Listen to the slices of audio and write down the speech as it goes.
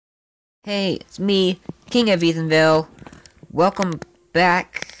Hey, it's me, King of Vill. Welcome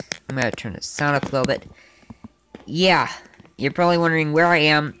back. I'm gonna turn the sound up a little bit. Yeah, you're probably wondering where I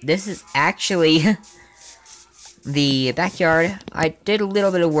am. This is actually the backyard. I did a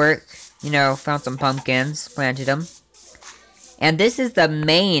little bit of work. Found some pumpkins, planted them. And this is the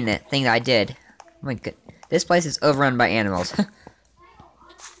main thing that I did. Oh my god, this place is overrun by animals.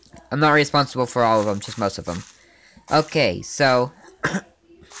 I'm not responsible for all of them, just most of them. Okay, so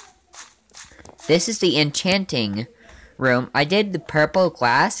this is the enchanting room. I did the purple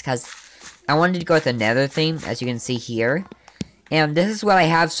glass because I wanted to go with the nether theme, as you can see here. And this is what I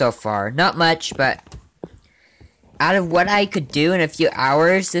have so far. Not much, but out of what I could do in a few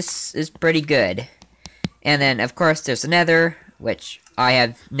hours, this is pretty good. And then, of course, there's the nether, which I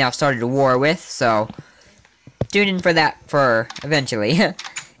have now started a war with, so tune in for that for eventually.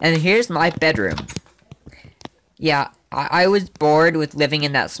 And here's my bedroom. Yeah, I was bored with living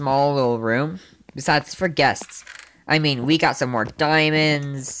in that small little room. Besides, for guests. I mean, we got some more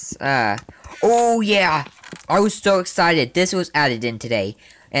diamonds. Oh yeah! I was so excited. This was added in today.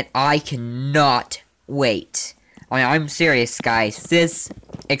 And I cannot wait. I mean, I'm serious, guys. This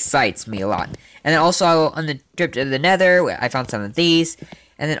excites me a lot. And then also, on the trip to the nether, I found some of these.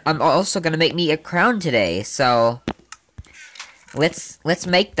 And then I'm also gonna make me a crown today. So, let's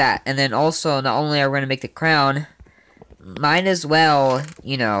make that. And then also, not only are we gonna make the crown, might as well,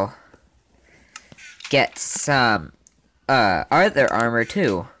 get some other armor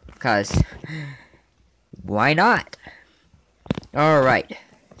too, because why not? Alright,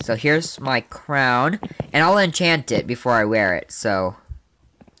 so here's my crown, and I'll enchant it before I wear it, so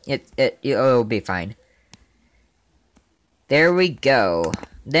it'll be fine. There we go.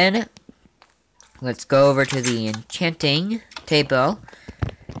 Then let's go over to the enchanting table,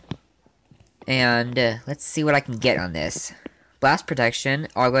 and let's see what I can get on this. Blast protection,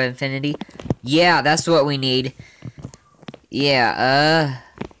 Argo Infinity. Yeah, that's what we need. Yeah,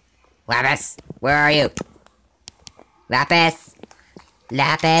 Lapis, where are you? Lapis!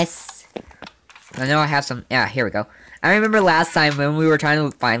 Lapis! I know I have some, yeah, here we go. I remember last time when we were trying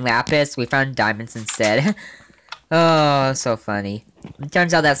to find Lapis, we found diamonds instead. Oh, so funny. It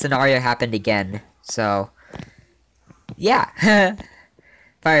turns out that scenario happened again, so, yeah.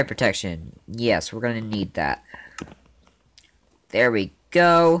 Fire protection, yes, we're gonna need that. There we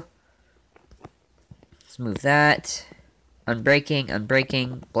go. Let's move that.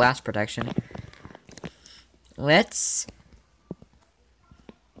 Unbreaking, blast protection. Let's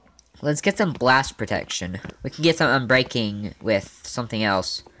get some blast protection. We can get some unbreaking with something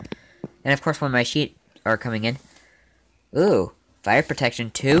else. And of course when my sheep are coming in. Ooh, fire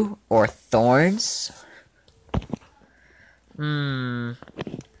protection too? Or thorns? I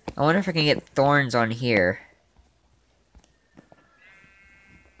wonder if I can get thorns on here.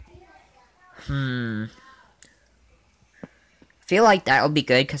 I feel like that would be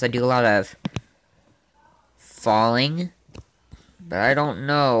good because I do a lot of falling. But I don't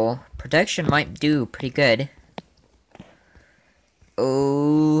know. Protection might do pretty good.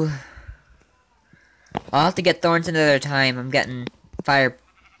 Oh. I'll have to get thorns another time. I'm getting fire.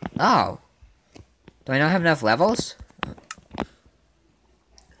 Oh. Do I not have enough levels?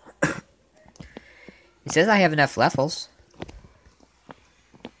 It says I have enough levels.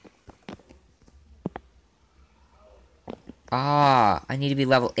 Ah, I need to be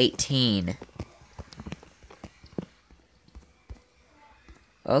level 18.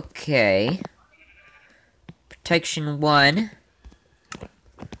 Okay. Protection 1.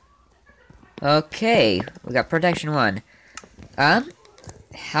 Okay, we got protection 1. How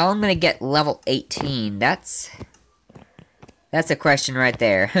I'm gonna get level 18? That's a question right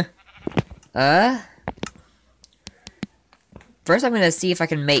there. First I'm gonna see if I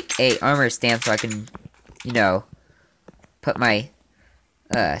can make a armor stand so I can, put my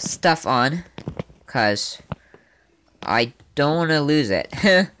stuff on, cause I don't want to lose it.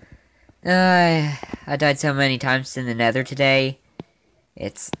 I died so many times in the nether today.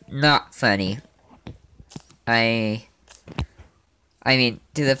 It's not funny. I mean,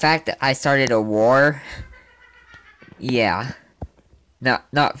 to the fact that I started a war, yeah,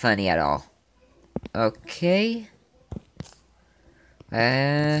 not funny at all. Okay.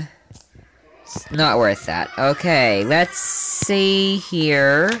 It's not worth that. Okay, let's see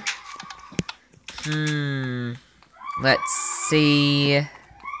here. Let's see.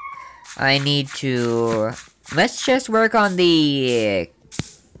 I need to... Let's just work on the...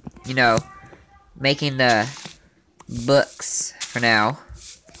 making the books for now.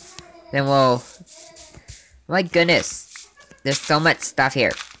 Then we'll... My goodness. There's so much stuff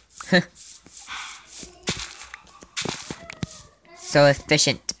here. So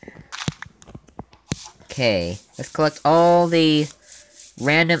efficient. Okay, let's collect all the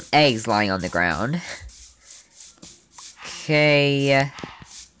random eggs lying on the ground. Okay,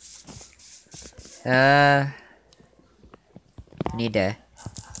 need to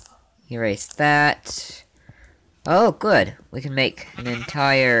erase that. Oh, good. We can make an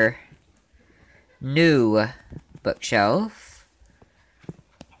entire new bookshelf.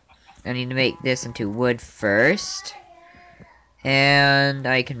 I need to make this into wood first. And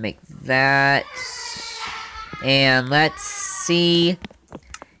I can make that. And let's see.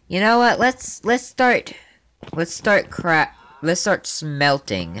 You know what? Let's start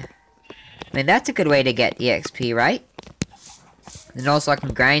smelting. I mean, that's a good way to get EXP, right? And also I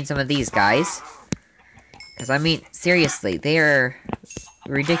can grind some of these guys. Because, I mean, seriously, they are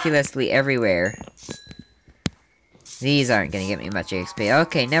ridiculously everywhere. These aren't gonna get me much EXP.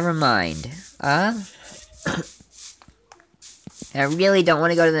 Okay, never mind. I really don't want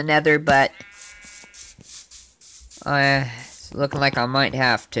to go to the nether, but it's looking like I might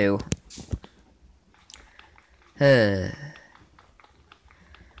have to. We'll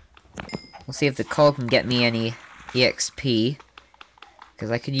see if the coal can get me any EXP.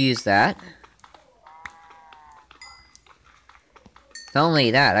 Because I could use that. Not only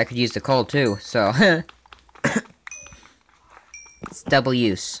that, I could use the coal too, so... it's double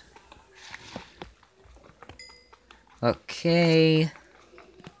use. Okay.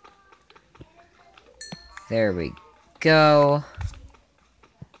 There we go.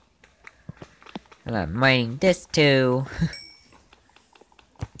 And I'm mining this too.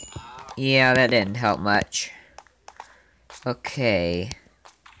 Yeah, that didn't help much. Okay.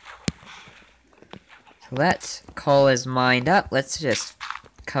 So that coal is mined up. Let's just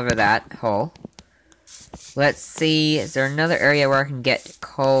cover that hole. Let's see, is there another area where I can get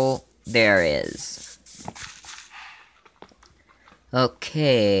coal? There is.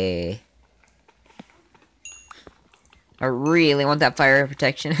 Okay. I really want that fire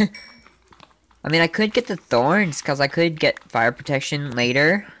protection. I mean, I could get the thorns, because I could get fire protection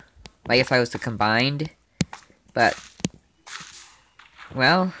later. Like, if I was to combine. But,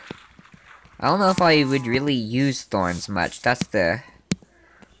 well, I don't know if I would really use thorns much. That's the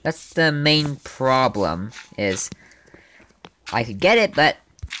main problem, is I could get it, but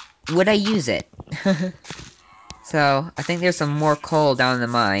would I use it? So, I think there's some more coal down in the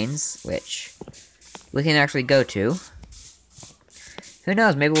mines, which we can actually go to. Who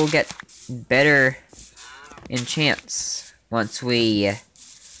knows, maybe we'll get better enchants once we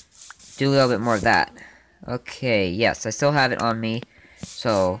do a little bit more of that. Okay, yes, I still have it on me.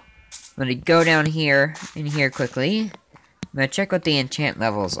 So, I'm gonna go down here, in here quickly. I'm gonna check what the enchant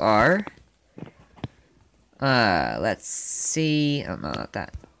levels are. Let's see. Oh, no, not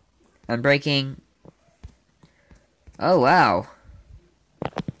that. Unbreaking. Oh, wow.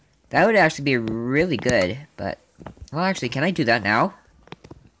 That would actually be really good, but... Well, actually, can I do that now?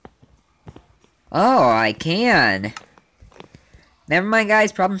 Oh, I can! Never mind,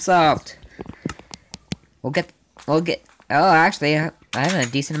 guys, problem solved. We'll get... Oh, actually, I have a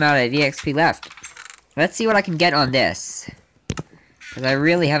decent amount of EXP left. Let's see what I can get on this. Because I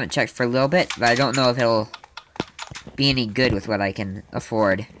really haven't checked for a little bit, but I don't know if it'll be any good with what I can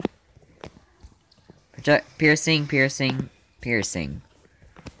afford. Piercing, piercing, piercing.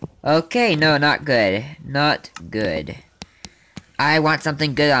 Okay, no, not good. Not good. I want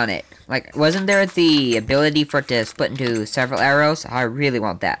something good on it. Like, wasn't there the ability for it to split into several arrows? I really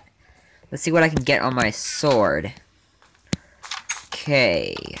want that. Let's see what I can get on my sword.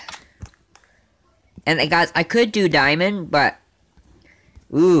 Okay. And guys, I could do diamond, but...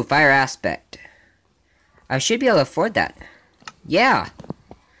 Ooh, fire aspect. I should be able to afford that. Yeah.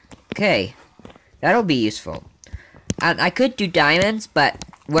 Okay. That'll be useful. And I could do diamonds, but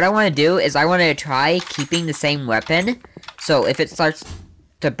what I want to do is I want to try keeping the same weapon. So if it starts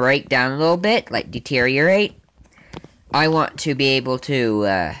to break down a little bit, like deteriorate, I want to be able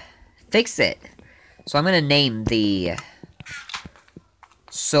to fix it. So I'm going to name the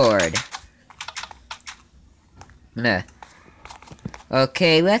sword.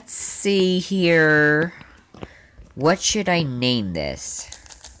 Okay, let's see here. What should I name this?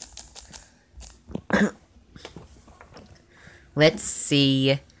 Let's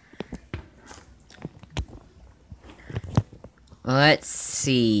see. Let's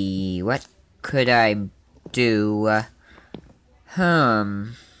see. What could I do? I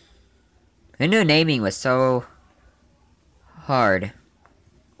knew naming was so hard.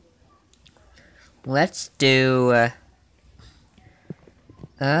 Let's do...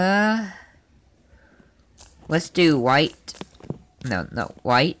 let's do white. No, not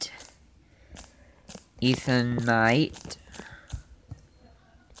white. Ethanite.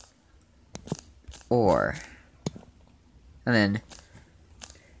 ore. And then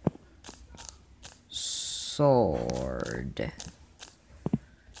sword.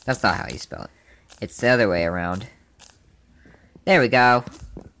 That's not how you spell it. It's the other way around. There we go.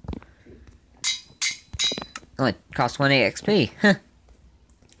 Only cost 1 XP. Huh.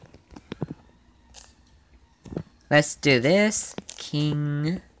 Let's do this.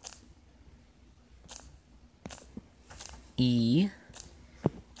 King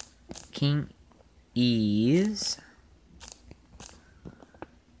E's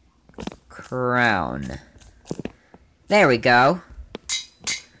crown. There we go.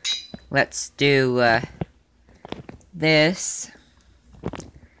 Let's do this.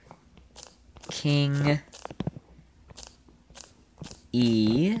 King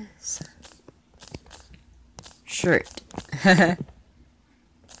E's shirt.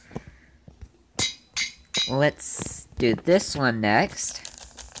 Let's do this one next.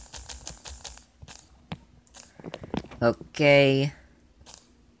 Okay.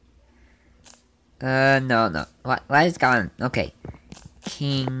 No. Why is it gone? Okay.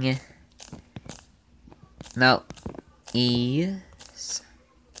 King. No. E's.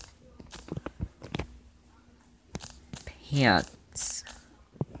 Pants.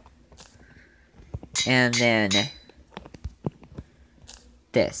 And then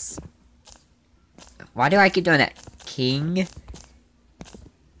this. Why do I keep doing that? King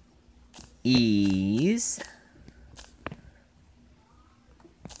E's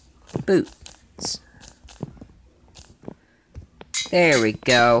boots. There we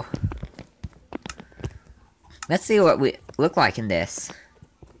go. Let's see what we look like in this.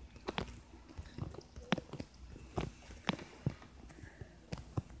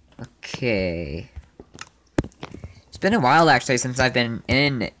 Okay. It's been a while actually since I've been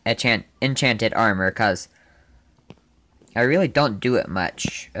in enchanted armor, cause I really don't do it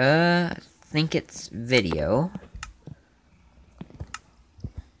much. I think it's video.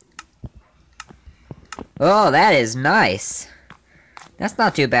 Oh, that is nice. That's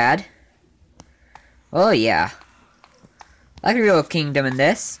not too bad. Oh yeah. Like a real kingdom in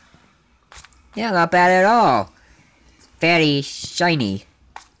this. Yeah, not bad at all. Very shiny.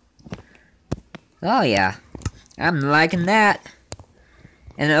 Oh yeah. I'm liking that.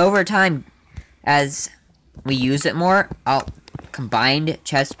 And over time, as we use it more, I'll combine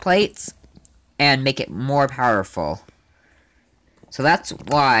chest plates and make it more powerful. So that's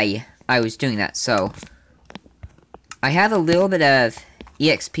why I was doing that. So I have a little bit of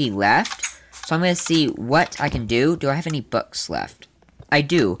EXP left, so I'm going to see what I can do. Do I have any books left? I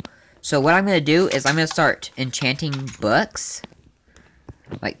do. So what I'm going to do is I'm going to start enchanting books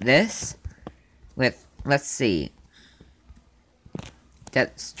like this with, let's see,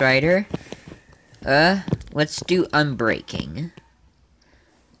 Death Strider. Let's do Unbreaking.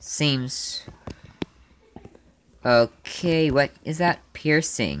 Seems okay. What is that?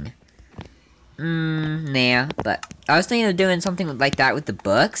 Piercing. Nah, but I was thinking of doing something like that with the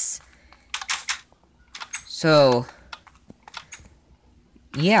books. So,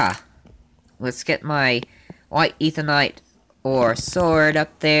 yeah. Let's get my white ethanite or sword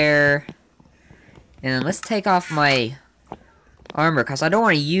up there. And then let's take off my armor, because I don't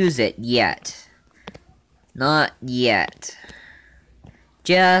want to use it yet. Not yet.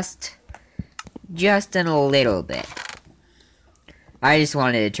 Just in a little bit. I just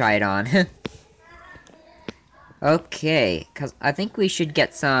wanted to try it on. Okay, because I think we should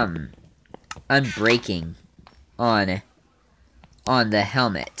get some unbreaking on the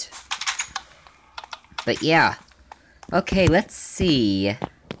helmet. But yeah. Okay, let's see.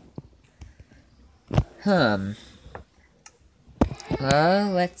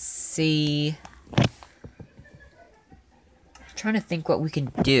 Let's see. I'm trying to think what we can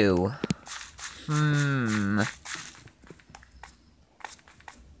do.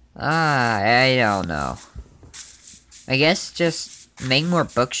 I don't know. I guess just make more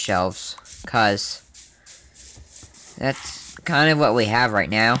bookshelves, cause that's kind of what we have right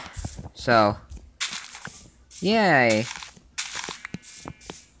now. So, yay.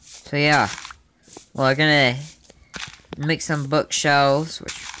 So yeah, well, we're gonna make some bookshelves,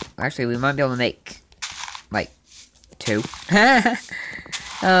 which actually we might be able to make like 2.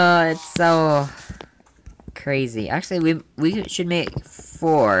 Oh, it's so crazy. Actually, we should make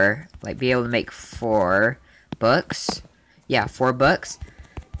 4, like be able to make 4 books. Yeah, 4 books,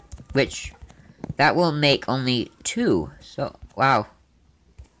 which that will make only 2. So wow.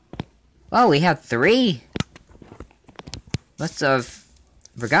 Oh, we have 3. Must have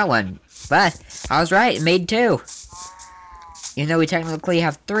forgot one, but I was right. It made 2. Even though we technically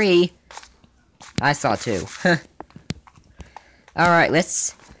have 3, I saw 2. Alright,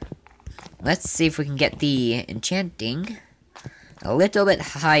 let's let's see if we can get the enchanting a little bit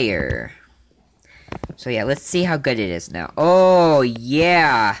higher. So yeah, let's see how good it is now. Oh,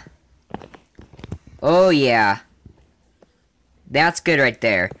 yeah. Oh, yeah. That's good right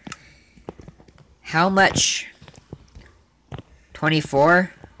there. How much?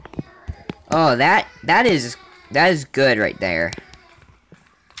 24? Oh, that is good right there.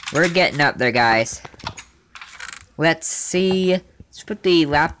 We're getting up there, guys. Let's see. Let's put the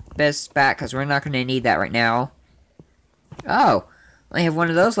lapis back, because we're not going to need that right now. Oh, I have one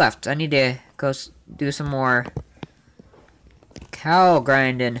of those left. I need to go do some more cow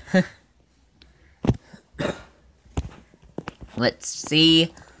grinding. Let's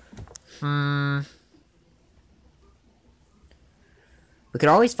see. We could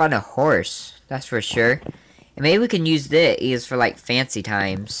always find a horse, that's for sure. And maybe we can use these for, like, fancy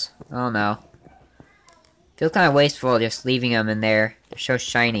times. I don't know. Feels kind of wasteful just leaving them in there. They're so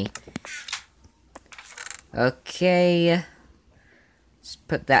shiny. Okay. Let's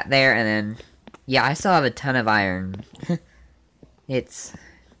put that there, and then... Yeah, I still have a ton of iron. It's...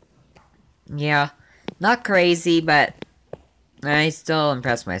 Yeah. Not crazy, but... I still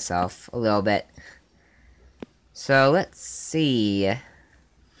impress myself a little bit. So, let's see.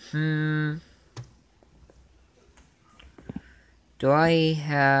 Do I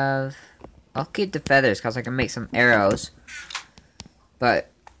have... I'll keep the feathers, because I can make some arrows. But,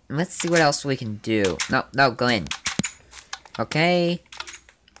 let's see what else we can do. No, go in. Okay.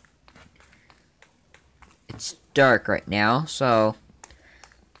 It's dark right now, so...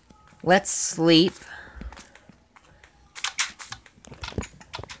 Let's sleep.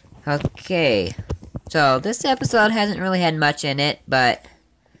 Okay. So, this episode hasn't really had much in it, but...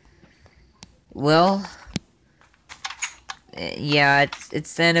 Well... Yeah,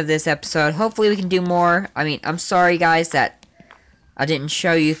 it's the end of this episode. Hopefully we can do more. I mean, I'm sorry, guys, that I didn't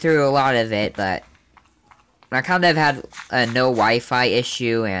show you through a lot of it, but... I kind of had a no Wi-Fi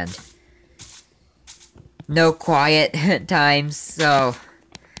issue, and... no quiet times, so...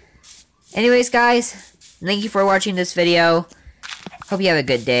 Anyways, guys, thank you for watching this video. Hope you have a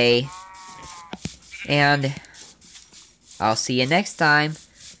good day. And I'll see you next time.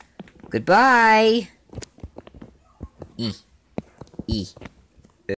 Goodbye.